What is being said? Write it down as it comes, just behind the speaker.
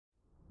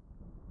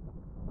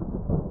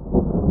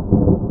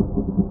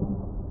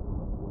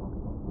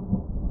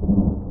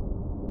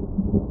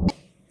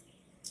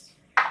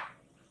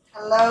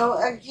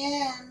Hello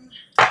again.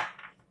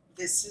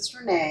 This is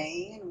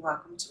Renee and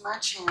welcome to my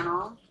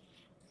channel.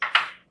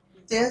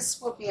 This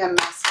will be a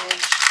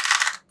message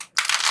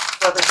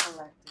for the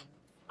collective.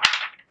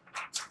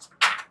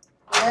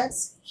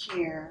 Let's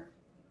hear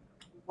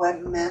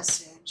what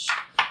message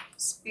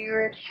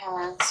Spirit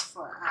has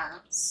for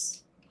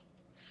us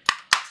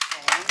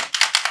today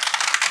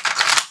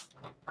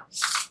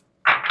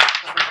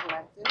for the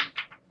collective.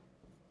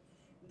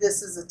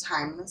 This is a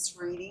timeless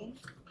reading.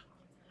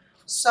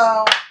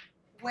 So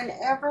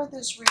whenever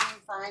this reading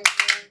finds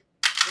you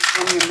is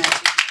when you're meant to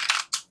hear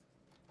it.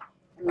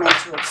 You're meant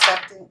to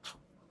accept it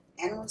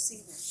and receive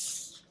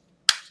it.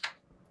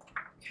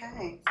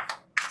 Okay.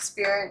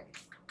 Spirit,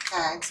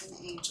 guides, and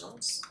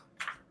angels,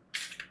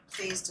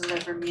 please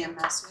deliver me a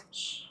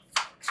message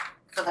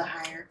for the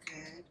higher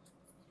good.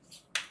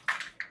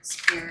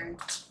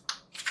 Spirit,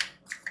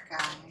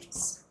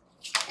 guides,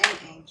 and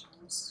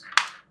angels,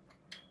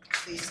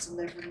 please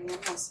deliver me a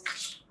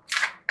message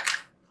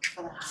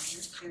for the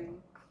higher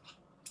good.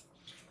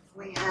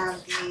 We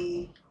have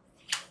the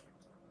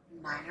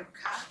Knight of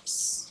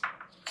Cups.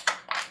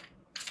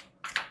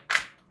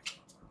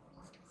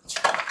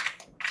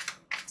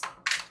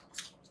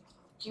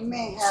 You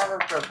may have a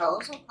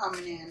proposal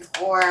coming in,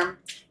 or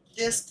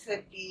this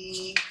could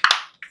be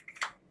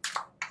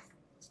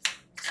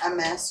a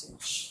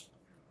message.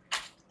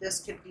 This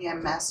could be a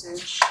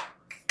message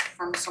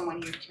from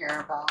someone you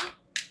care about.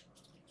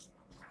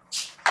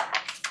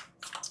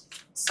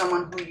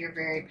 Someone who you're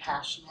very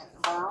passionate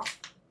about.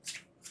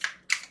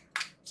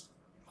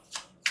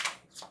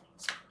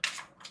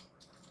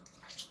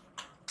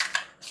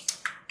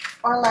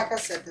 Or like I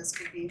said, this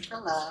could be for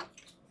love.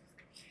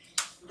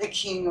 The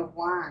King of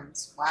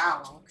Wands.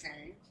 Wow,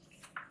 okay.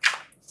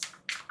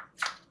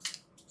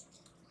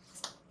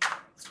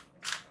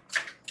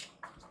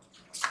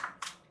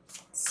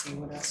 Let's see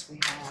what else we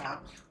have.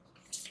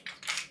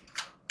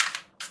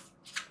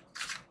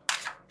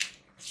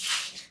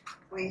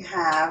 We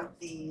have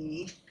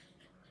the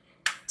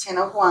Ten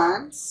of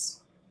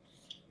Wands.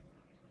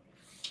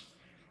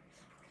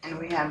 And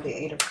we have the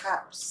Eight of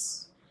Cups.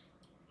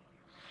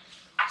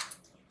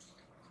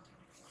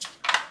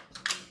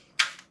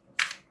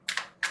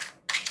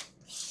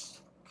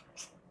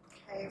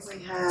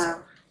 We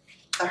have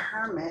the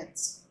Hermit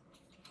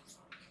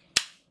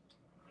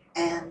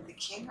and the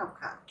King of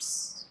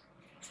Cups.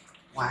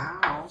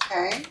 Wow,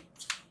 okay.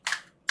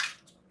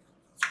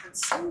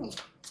 Let's see.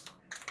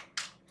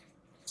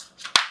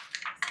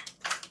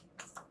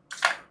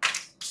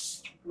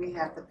 We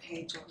have the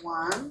Page of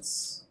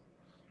Wands.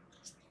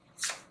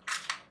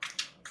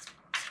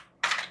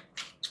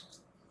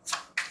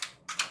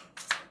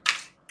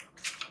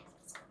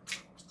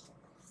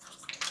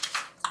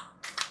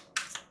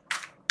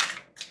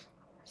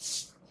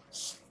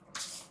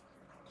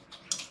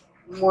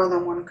 More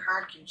than one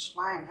card keeps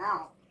flying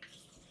out.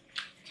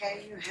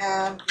 Okay, you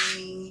have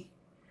the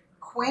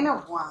Queen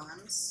of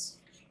Wands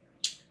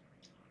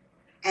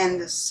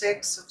and the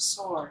Six of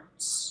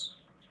Swords.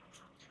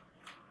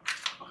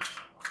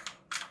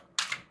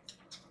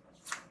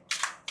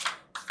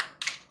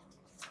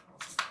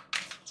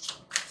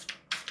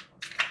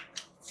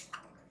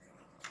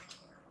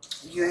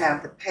 You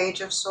have the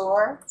Page of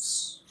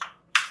Swords.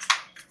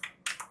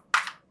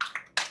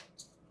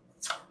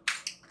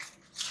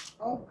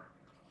 Oh.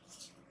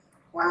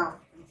 Wow,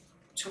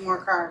 two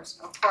more cards,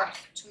 of course,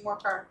 two more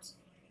cards.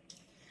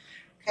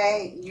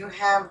 Okay, you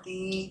have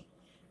the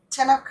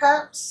Ten of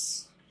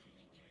Cups,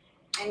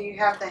 and you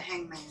have the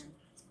Hangman.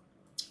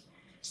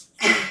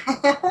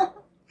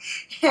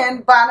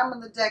 And bottom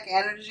of the deck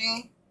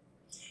energy,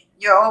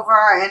 your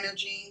overall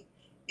energy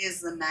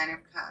is the Nine of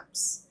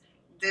Cups.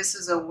 This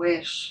is a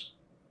wish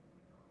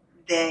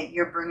that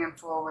you're bringing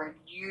forward.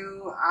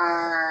 You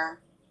are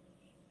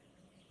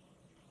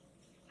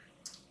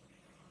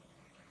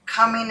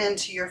coming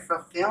into your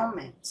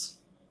fulfillment.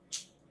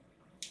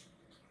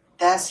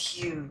 That's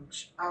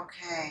huge.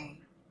 Okay.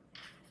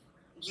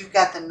 You've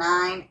got the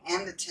 9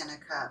 and the 10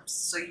 of Cups.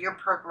 So you're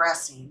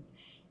progressing.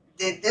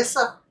 This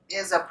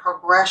is a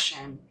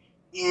progression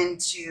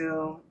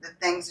into the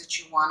things that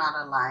you want out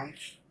of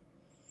life.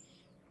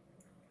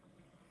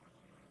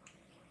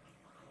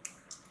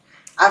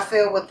 I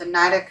feel with the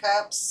Knight of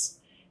Cups,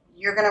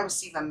 you're going to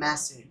receive a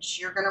message.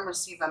 You're going to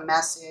receive a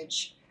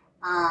message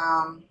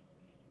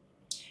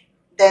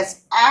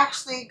that's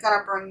actually going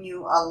to bring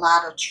you a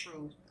lot of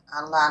truth,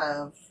 a lot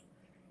of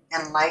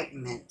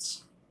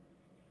enlightenment.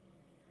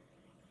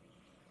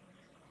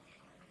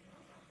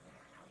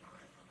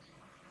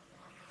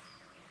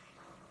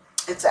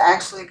 It's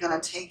actually going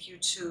to take you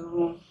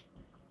to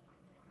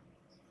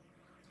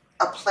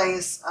a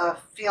place of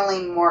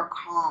feeling more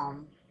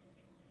calm.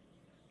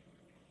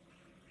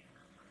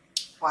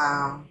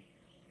 Wow.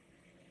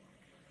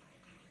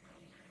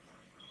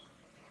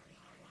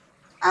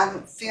 I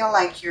feel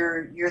like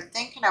you're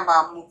thinking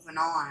about moving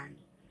on.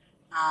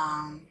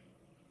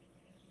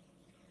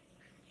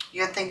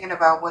 You're thinking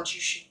about what you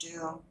should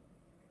do.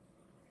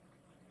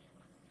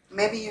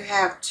 Maybe you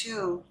have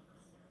two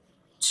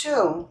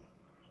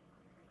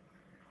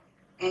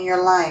in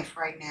your life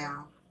right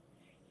now.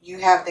 You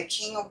have the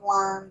King of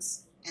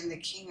Wands and the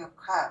King of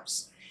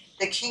Cups.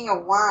 The King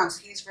of Wands,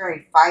 he's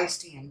very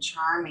feisty and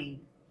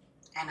charming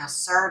and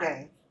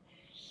assertive.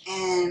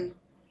 And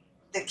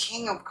the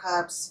King of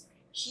Cups,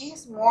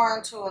 he's more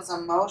into his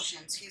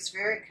emotions. He's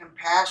very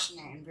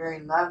compassionate and very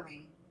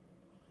loving.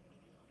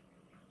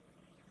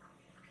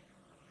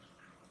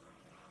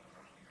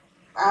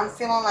 I'm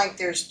feeling like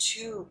there's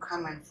two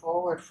coming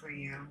forward for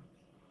you.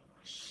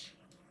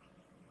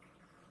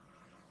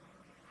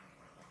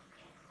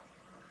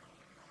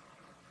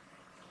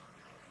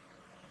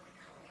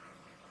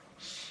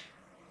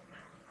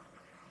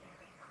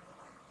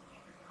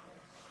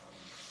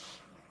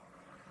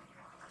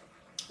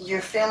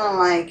 You're feeling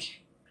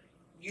like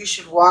you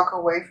should walk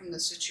away from the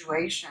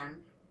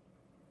situation.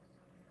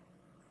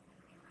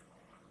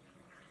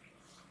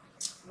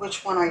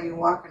 Which one are you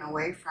walking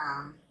away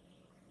from?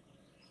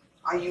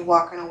 Are you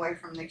walking away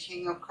from the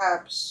King of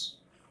Cups?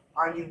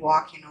 Are you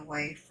walking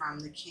away from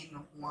the King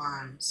of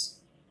Wands?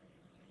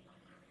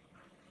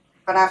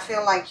 But I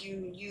feel like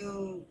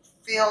you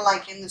feel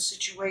like in the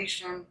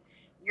situation,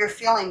 you're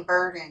feeling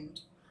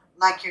burdened.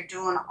 Like you're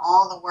doing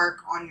all the work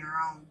on your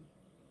own.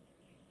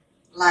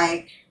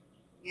 Like,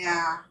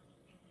 yeah.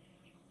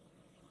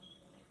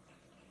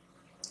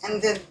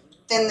 And then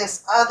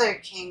this other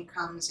king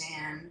comes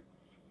in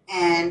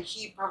and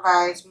he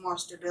provides more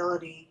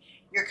stability.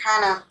 You're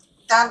kind of,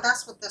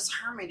 that's what this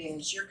Hermit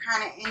is. You're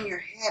kind of in your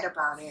head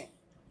about it.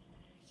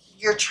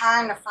 You're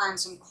trying to find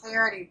some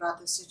clarity about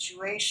the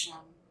situation.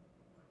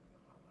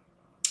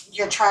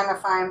 You're trying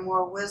to find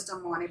more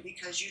wisdom on it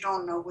because you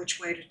don't know which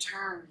way to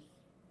turn.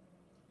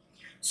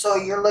 So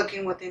you're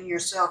looking within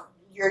yourself.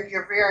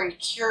 You're very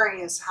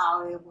curious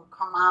how it will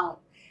come out.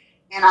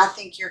 And I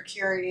think your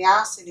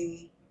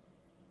curiosity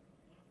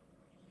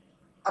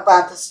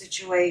about the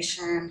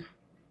situation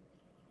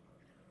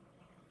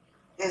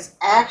is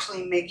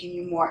actually making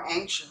you more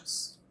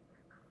anxious.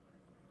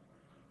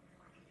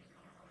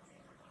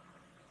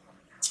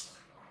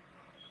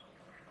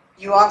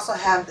 You also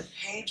have the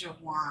Page of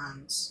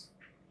Wands.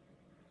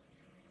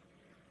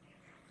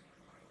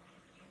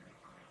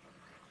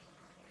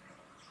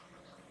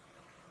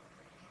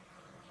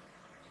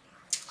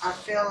 I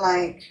feel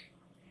like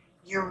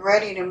you're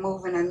ready to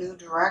move in a new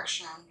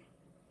direction,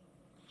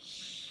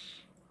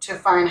 to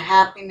find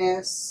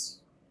happiness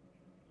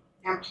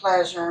and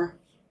pleasure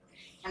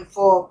and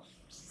full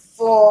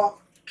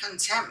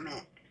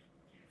contentment.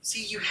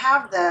 See, you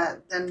have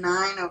the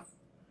Nine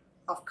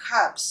of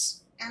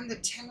Cups and the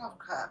 10 of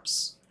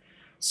Cups.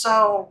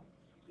 So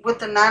with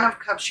the 9 of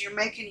Cups, you're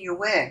making your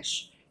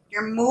wish.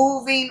 You're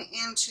moving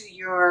into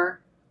your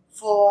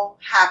full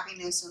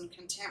happiness and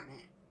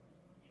contentment.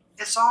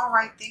 It's all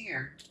right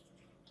there.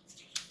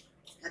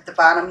 At the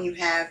bottom, you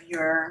have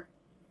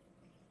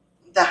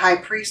the High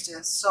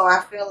Priestess. So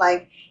I feel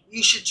like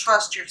you should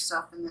trust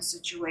yourself in this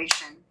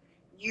situation.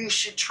 You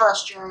should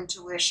trust your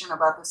intuition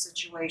about the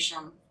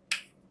situation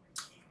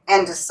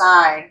and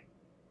decide,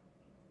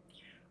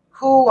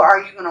 who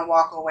are you going to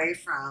walk away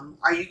from?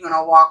 Are you going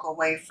to walk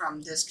away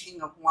from this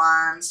King of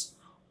Wands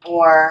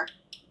or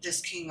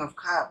this King of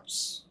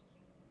Cups?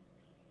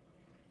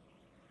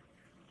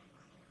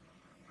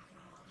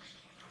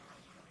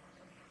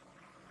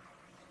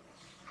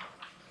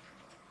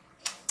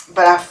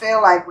 But I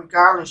feel like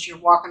regardless, you're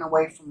walking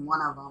away from one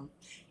of them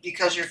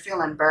because you're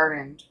feeling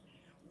burdened.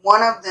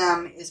 One of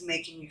them is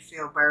making you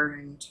feel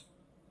burdened.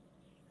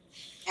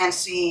 And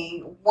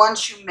see,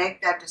 once you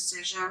make that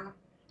decision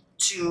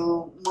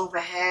to move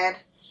ahead,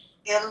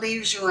 it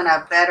leaves you in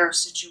a better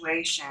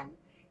situation.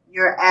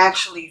 You're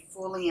actually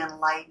fully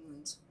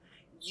enlightened.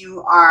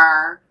 You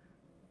are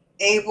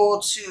able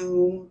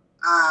to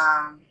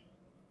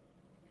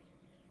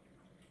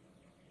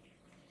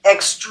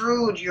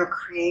extrude your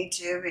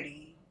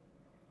creativity.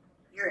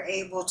 You're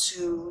able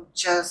to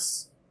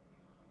just,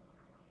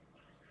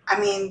 I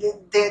mean,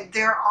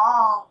 they're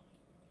all,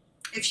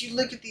 if you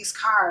look at these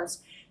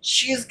cards,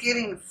 she is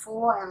getting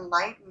full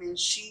enlightenment.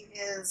 She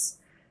is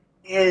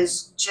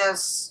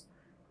just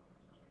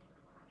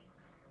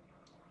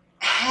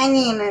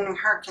hanging in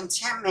her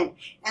contentment,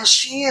 and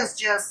she is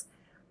just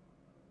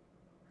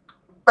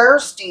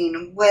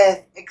bursting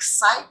with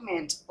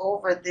excitement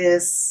over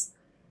this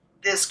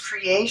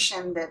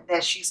creation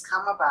that she's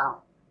come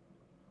about.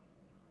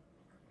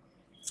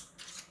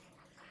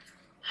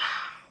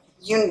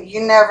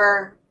 You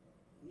never,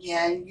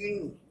 yeah,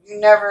 you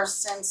never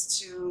sense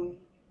to.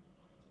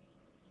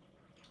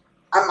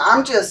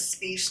 I'm just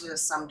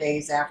speechless some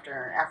days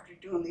after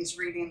doing these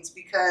readings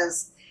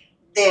because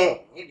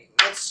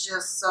it's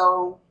just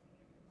so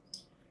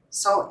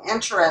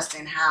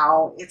interesting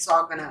how it's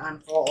all going to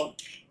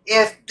unfold.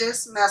 If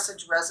this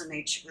message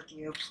resonates with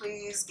you,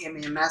 please give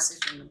me a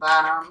message in the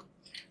bottom.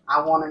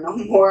 I want to know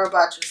more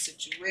about your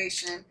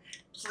situation.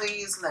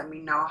 Please let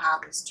me know how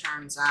this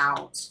turns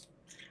out.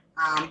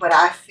 But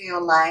I feel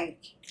like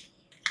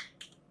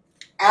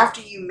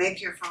after you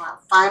make your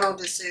final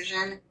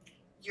decision,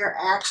 you're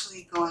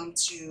actually going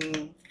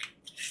to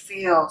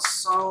feel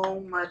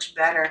so much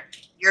better.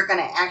 you're going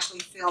to actually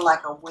feel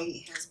like a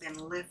weight has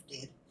been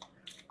lifted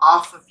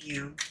off of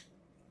you.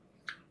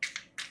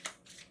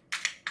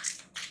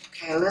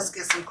 Okay, let's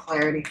get some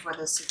clarity for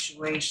this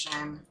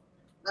situation.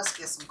 Let's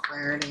get some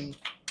clarity.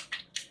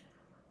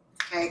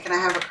 Okay, can I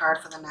have a card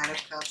for the Knight of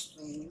Cups,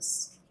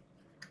 please?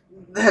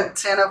 The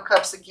Ten of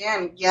Cups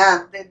again.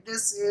 Yeah,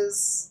 this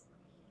is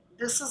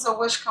a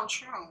wish come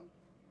true.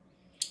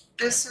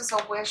 This is a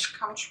wish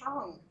come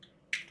true.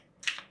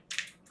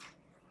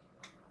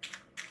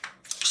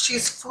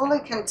 She's fully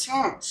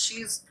content.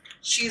 She's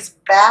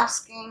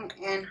basking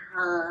in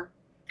her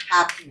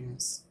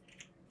happiness.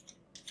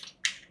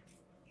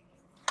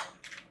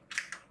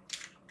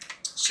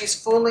 She's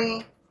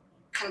fully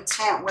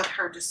content with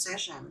her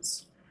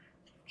decisions.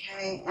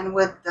 Okay, and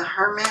with the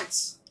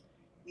Hermits,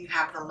 you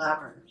have the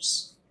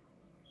Lovers.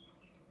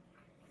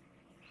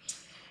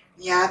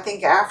 Yeah, I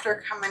think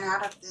after coming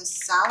out of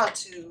this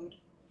solitude,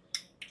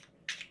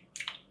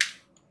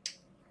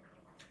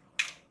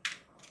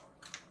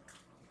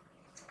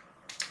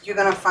 you're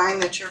going to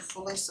find that you're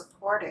fully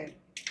supported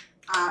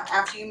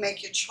after you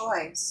make your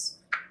choice.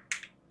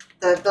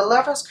 The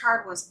Lover's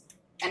card was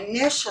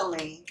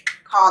initially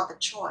called the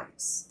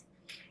Choice.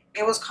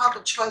 It was called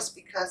the Choice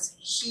because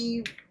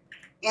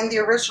in the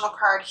original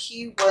card,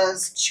 he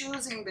was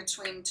choosing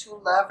between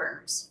two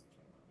lovers.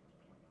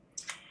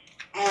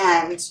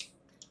 And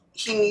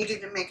he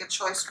needed to make a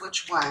choice.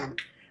 Which one?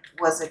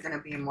 Was it going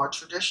to be a more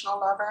traditional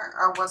lover,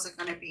 or was it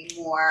going to be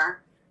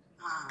more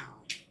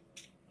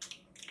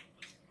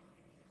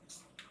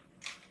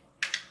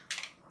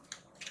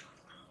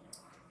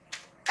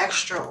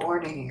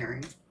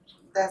extraordinary?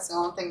 That's the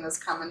only thing that's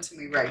coming to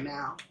me right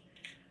now.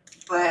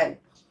 But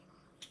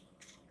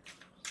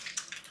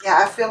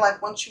yeah, I feel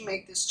like once you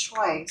make this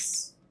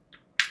choice,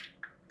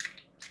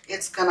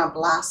 it's going to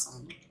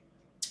blossom.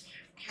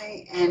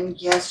 Okay, and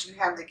yes, you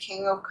have the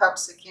King of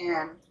Cups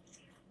again.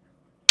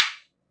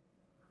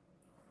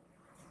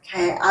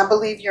 Okay, I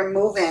believe you're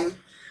moving.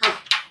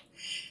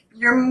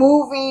 You're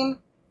moving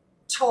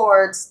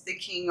towards the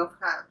King of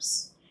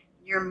Cups.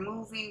 You're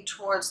moving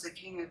towards the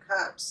King of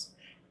Cups.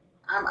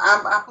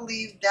 I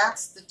believe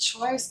that's the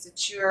choice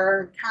that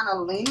you're kind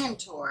of leaning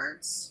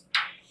towards.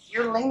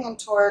 You're leaning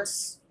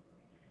towards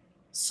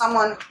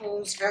someone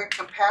who's very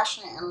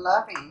compassionate and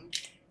loving.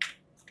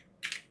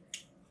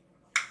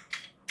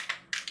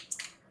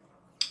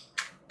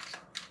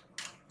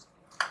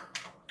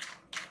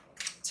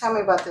 Tell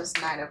me about this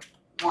Knight of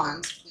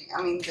Wands, please.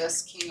 I mean,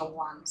 this King of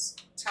Wands.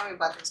 Tell me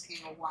about this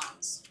King of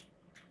Wands.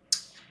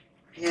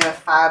 Yeah,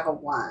 Five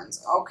of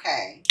Wands.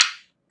 Okay.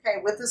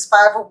 Okay, with this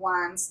Five of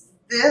Wands,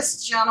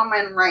 this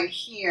gentleman right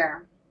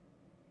here,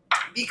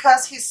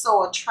 because he's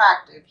so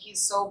attractive, he's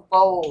so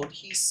bold,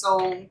 he's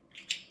so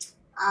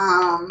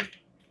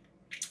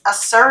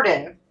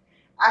assertive,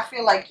 I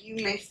feel like you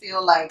may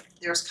feel like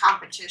there's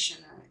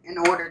competition in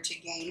order to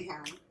gain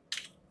him.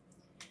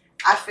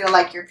 I feel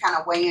like you're kind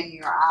of weighing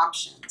your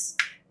options,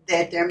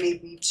 that there may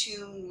be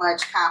too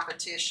much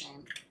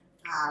competition.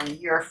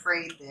 You're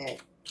afraid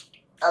that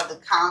of the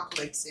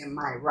conflicts it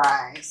might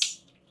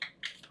rise.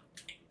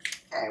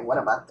 Okay, what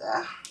about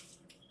that?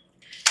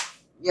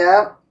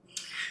 Yep.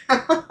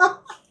 The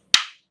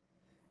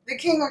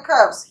King of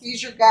Cups,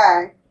 he's your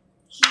guy.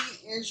 He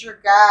is your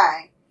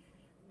guy.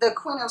 The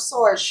Queen of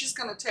Swords, she's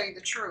going to tell you the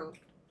truth.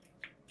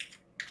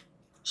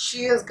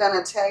 She is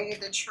going to tell you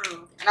the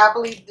truth. And I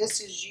believe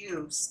this is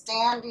you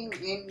standing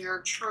in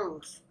your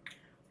truth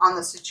on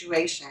the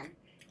situation.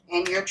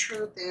 And your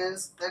truth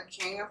is the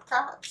King of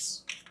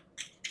Cups.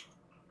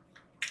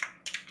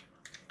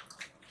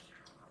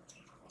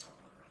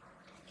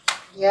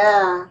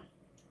 Yeah.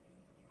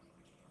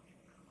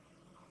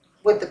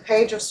 With the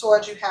Page of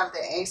Swords, you have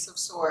the Ace of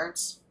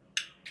Swords.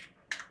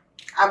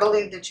 I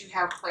believe that you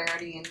have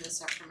clarity in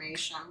this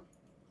information.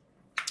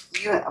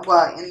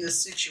 Well, in this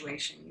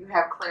situation. You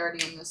have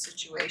clarity in this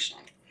situation.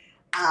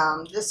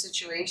 This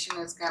situation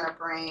is going to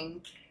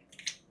bring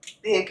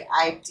big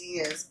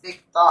ideas,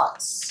 big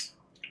thoughts.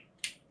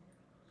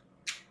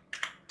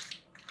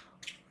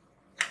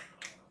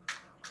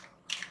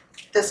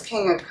 This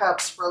King of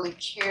Cups really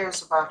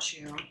cares about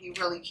you. He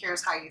really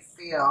cares how you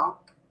feel.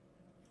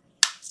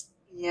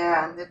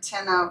 Yeah, the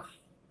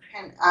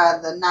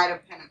the Knight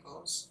of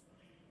Pentacles.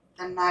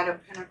 The Knight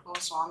of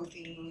Pentacles on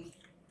the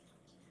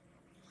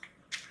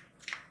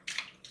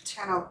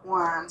Ten of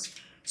Wands.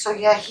 So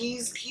yeah,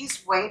 he's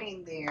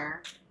waiting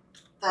there.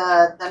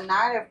 The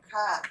Knight of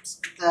Cups,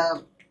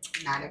 the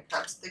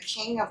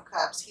King of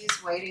Cups,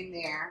 he's waiting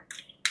there.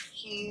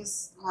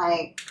 He's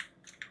like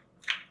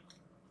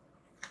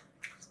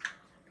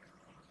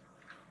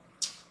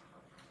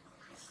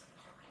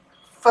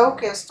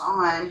focused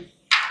on,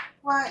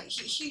 well,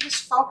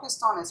 he's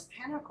focused on his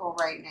pinnacle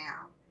right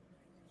now.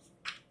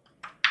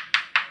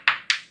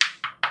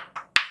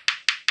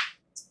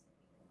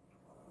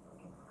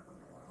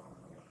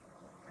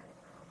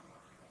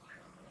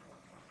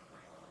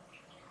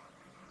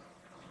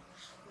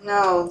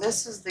 No,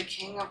 this is the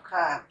King of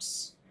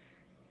Cups.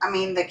 I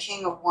mean, the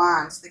King of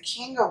Wands. The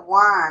King of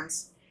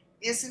Wands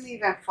isn't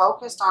even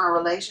focused on a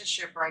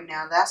relationship right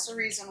now. That's the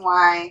reason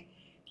why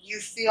you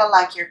feel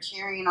like you're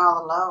carrying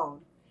all the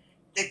load.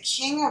 The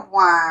King of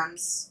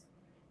Wands,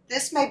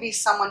 this may be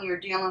someone you're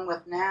dealing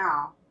with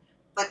now,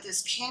 but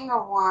this King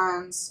of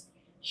Wands,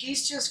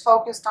 he's just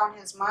focused on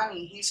his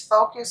money. He's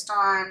focused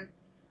on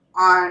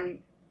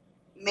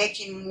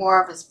making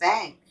more of his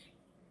bank.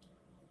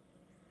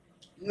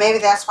 Maybe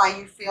that's why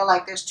you feel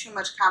like there's too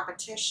much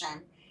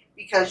competition,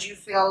 because you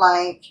feel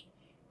like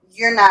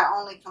you're not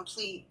only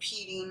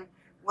competing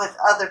with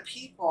other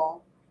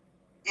people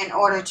in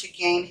order to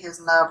gain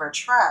his love or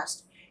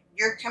trust,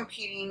 you're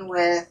competing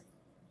with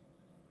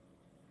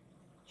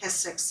his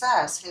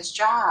success, his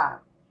job,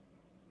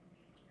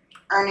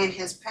 earning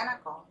his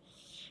pinnacle.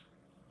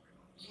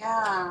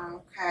 Yeah,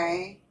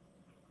 okay.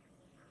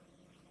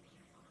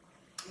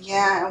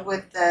 Yeah, and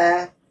with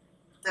the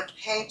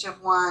Page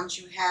of Wands,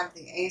 you have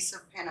the Ace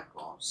of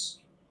Pentacles.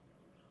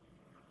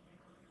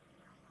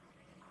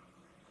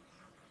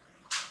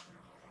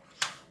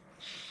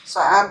 So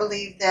I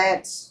believe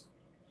that,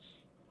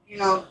 you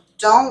know,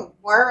 don't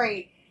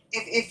worry.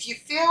 If you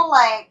feel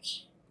like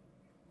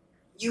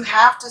you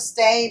have to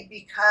stay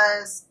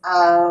because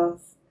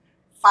of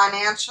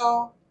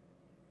financial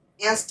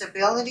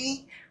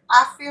instability,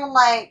 I feel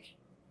like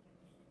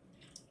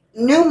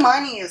new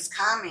money is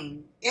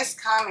coming. It's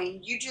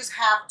coming. You just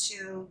have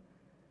to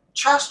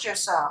trust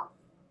yourself.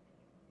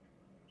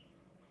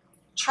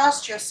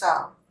 Trust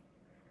yourself.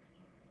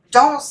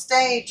 Don't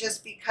stay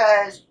just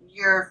because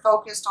you're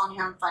focused on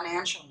him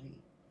financially.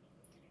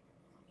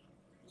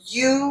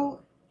 You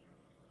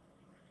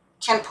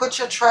can put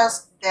your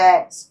trust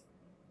that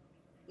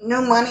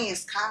new money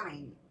is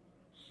coming.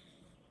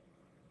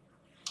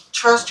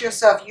 Trust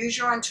yourself. Use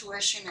your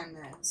intuition in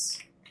this.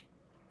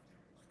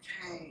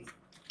 Okay.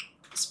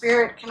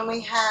 Spirit, can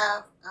we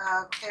have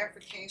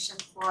clarification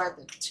for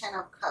the Ten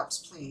of Cups,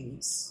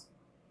 please?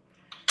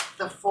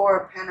 The Four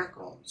of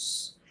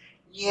Pentacles.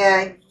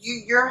 Yeah,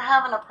 you're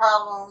having a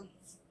problem.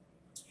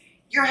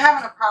 You're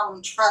having a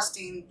problem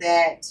trusting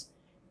that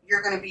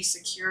you're going to be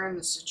secure in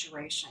the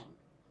situation.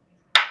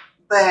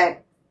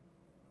 But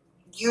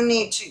you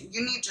need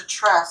to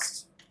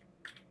trust.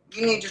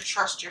 You need to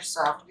trust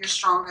yourself. You're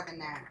stronger than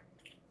that.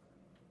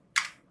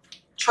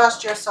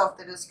 Trust yourself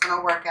that it's going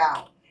to work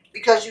out.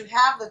 Because you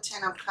have the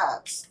Ten of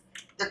Cups.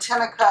 The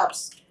Ten of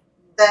Cups,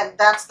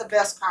 that's the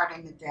best card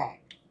in the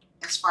deck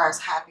as far as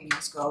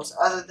happiness goes,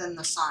 other than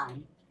the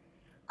Sun.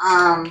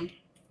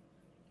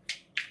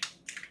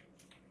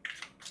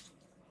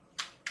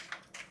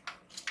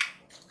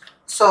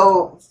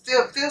 So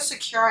feel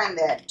secure in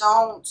that.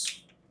 Don't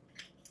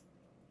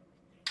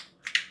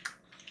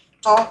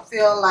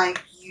feel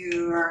like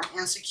you're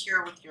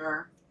insecure with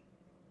your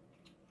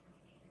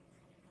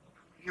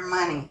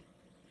money.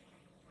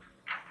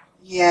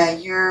 Yeah,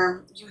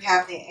 you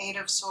have the Eight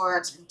of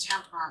Swords and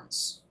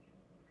Temperance.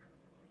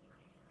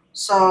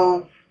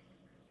 So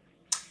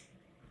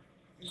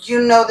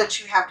you know that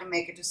you have to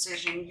make a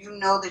decision. You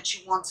know that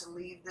you want to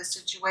leave this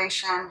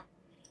situation,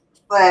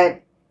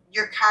 but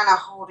you're kind of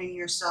holding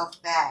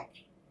yourself back.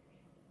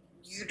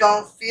 You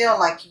don't feel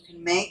like you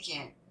can make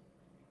it.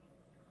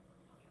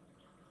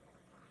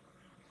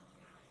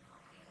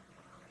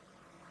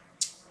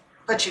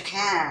 But you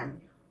can.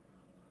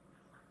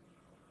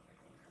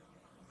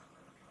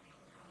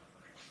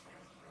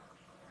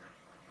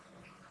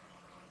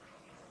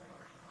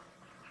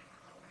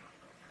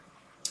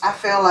 I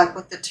feel like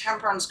with the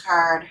Temperance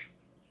card,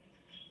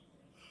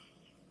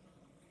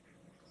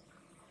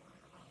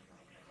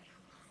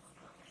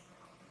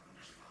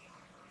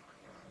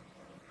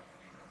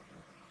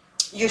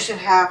 you should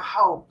have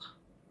hope.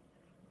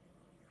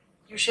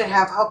 You should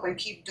have hope and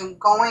keep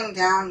going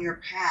down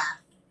your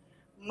path.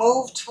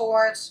 Move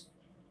towards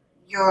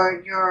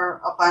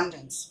your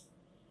abundance.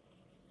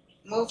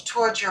 Move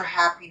towards your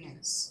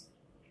happiness.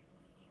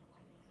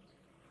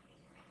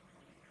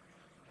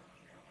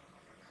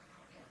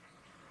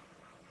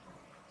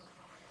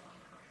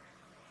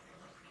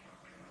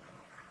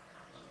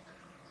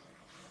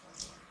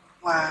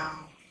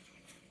 Wow.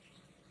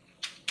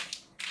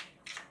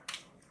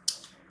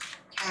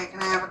 Okay, can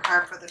I have a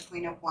card for the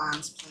Queen of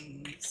Wands,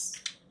 please?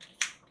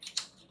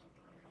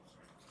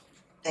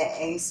 The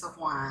Ace of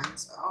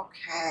Wands.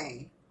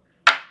 Okay.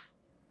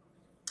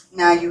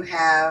 Now you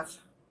have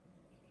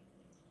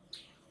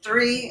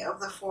 3 of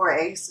the 4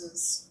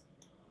 aces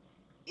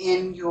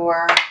in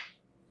your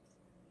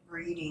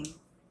reading.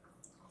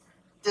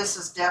 This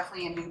is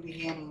definitely a new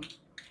beginning.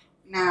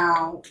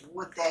 Now,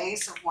 with the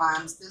Ace of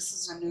Wands, this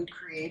is a new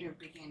creative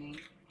beginning.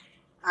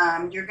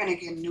 You're going to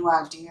get new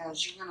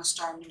ideas. You're going to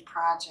start new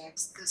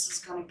projects. This is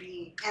going to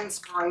be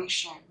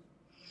inspiration.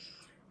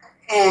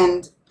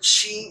 And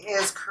she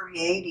is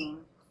creating.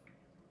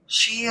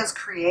 She is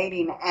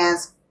creating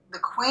as the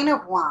Queen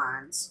of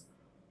Wands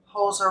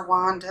holds her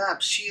wand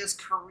up. She is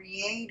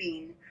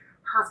creating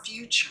her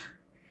future.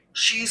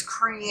 She's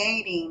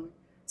creating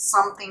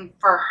something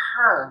for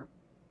her.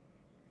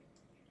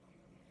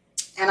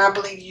 And I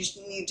believe you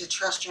need to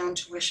trust your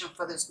intuition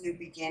for this new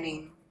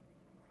beginning.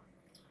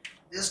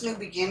 This new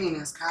beginning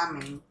is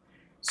coming.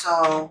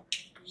 So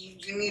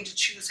you need to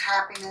choose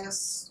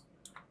happiness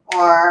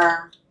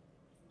or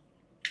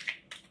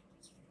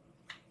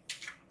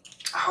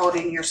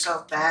holding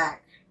yourself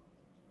back.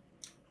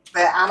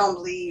 But I don't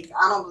believe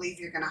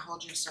you're going to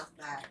hold yourself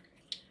back.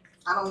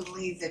 I don't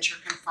believe that you're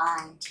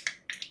confined.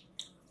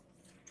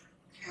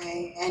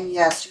 Okay, and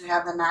yes, you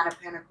have the Nine of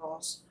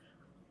Pentacles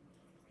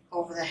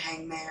over the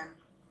Hangman.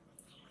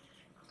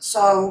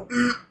 So,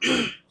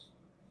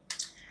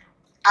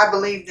 I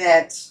believe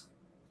that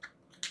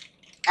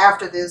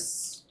after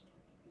this,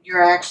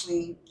 you're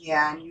actually,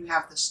 yeah, and you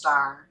have the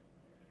Star.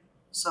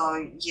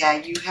 So, yeah,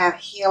 you have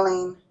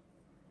healing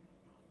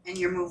and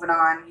you're moving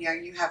on. Yeah,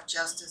 you have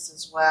justice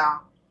as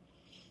well.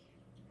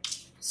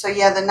 So,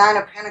 yeah, the Nine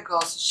of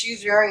Pentacles,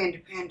 she's very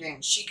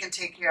independent. She can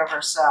take care of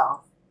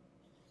herself.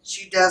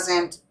 She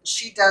doesn't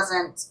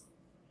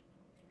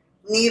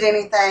need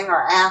anything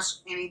or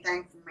ask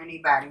anything from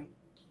anybody.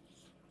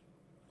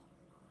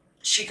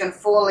 She can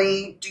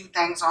fully do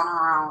things on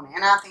her own.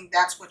 And I think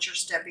that's what you're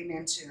stepping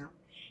into.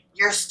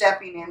 You're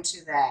stepping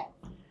into that.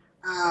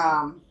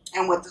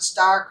 And with the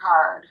Star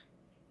card,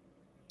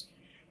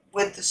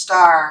 with the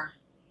Star,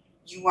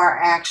 you are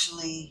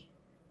actually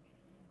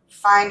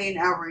finding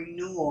a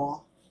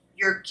renewal.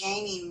 You're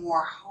gaining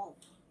more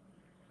hope.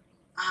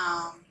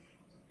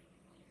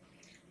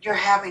 You're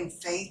having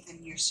faith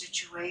in your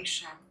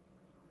situation.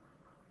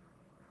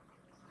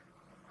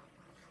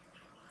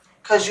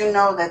 Because you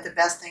know that the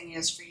best thing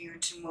is for you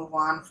to move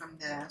on from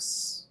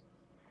this.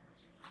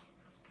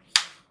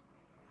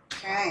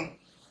 Okay.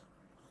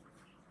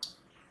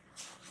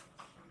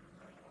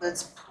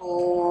 Let's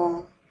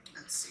pull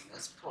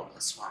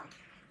this one.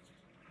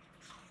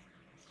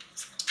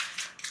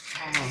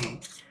 Okay.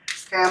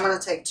 Okay, I'm going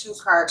to take 2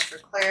 cards for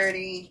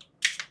clarity.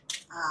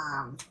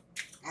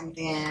 And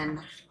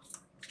then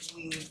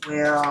we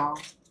will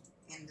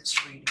end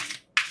this reading.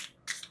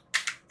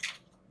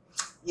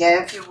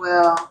 Yeah, if you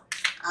will,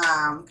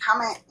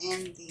 comment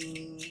in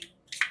the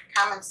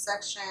comment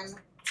section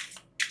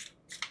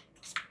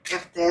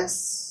if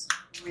this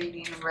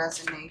reading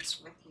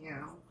resonates with you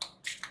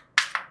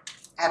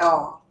at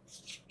all.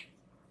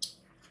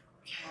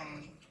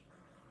 Okay.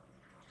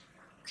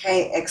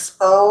 Okay,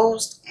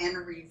 exposed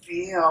and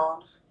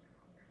revealed.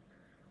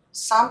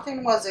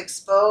 Something was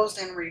exposed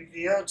and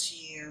revealed to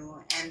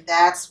you, and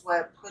that's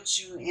what puts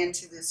you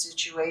into this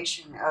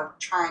situation of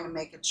trying to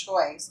make a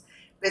choice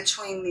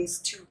between these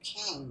 2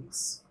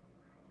 kings.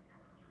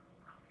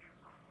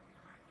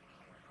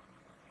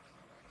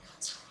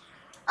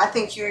 I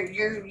think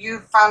you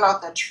found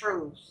out the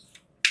truth.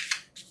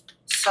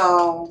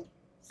 So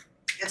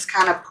it's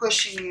kind of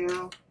pushing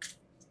you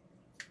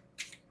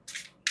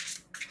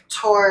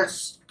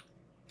towards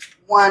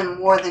one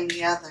more than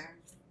the other.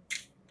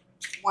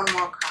 One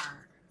more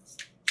card.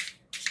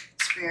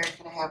 Spirit,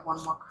 can I have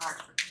one more card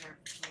for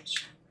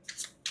clarification?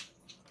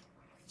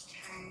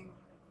 Okay.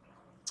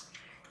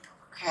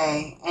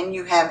 Okay, and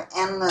you have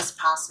endless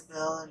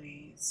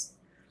possibilities.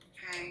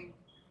 Okay.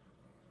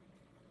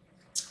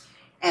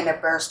 And a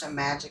burst of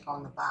magic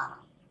on the bottom.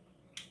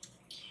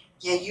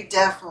 Yeah, you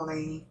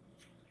definitely,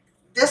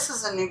 this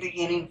is a new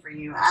beginning for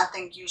you. I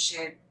think you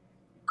should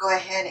go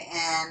ahead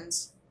and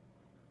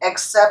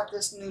accept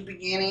this new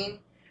beginning.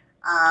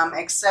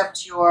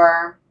 Accept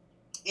your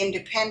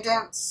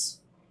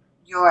independence.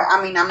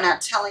 I'm not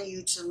telling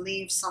you to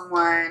leave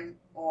someone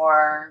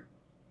or,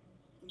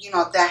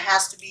 that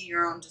has to be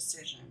your own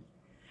decision.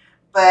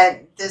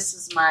 But this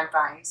is my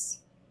advice.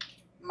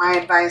 My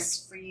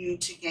advice for you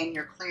to gain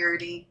your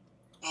clarity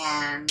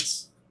and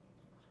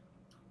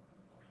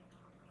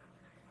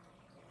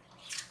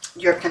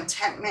your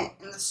contentment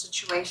in the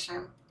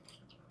situation,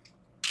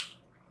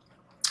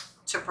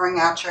 to bring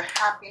out your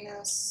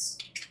happiness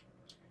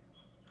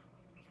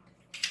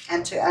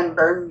and to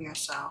unburden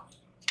yourself.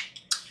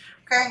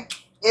 Okay,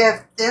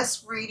 if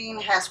this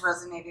reading has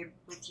resonated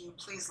with you,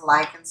 please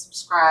like and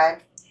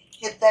subscribe.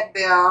 Hit that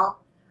bell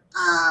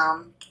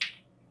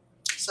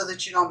so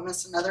that you don't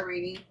miss another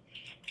reading.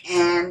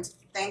 And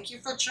thank you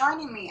for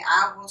joining me.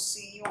 I will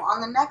see you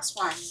on the next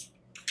one.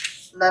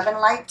 Love and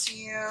light to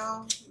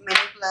you. Many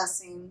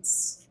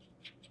blessings.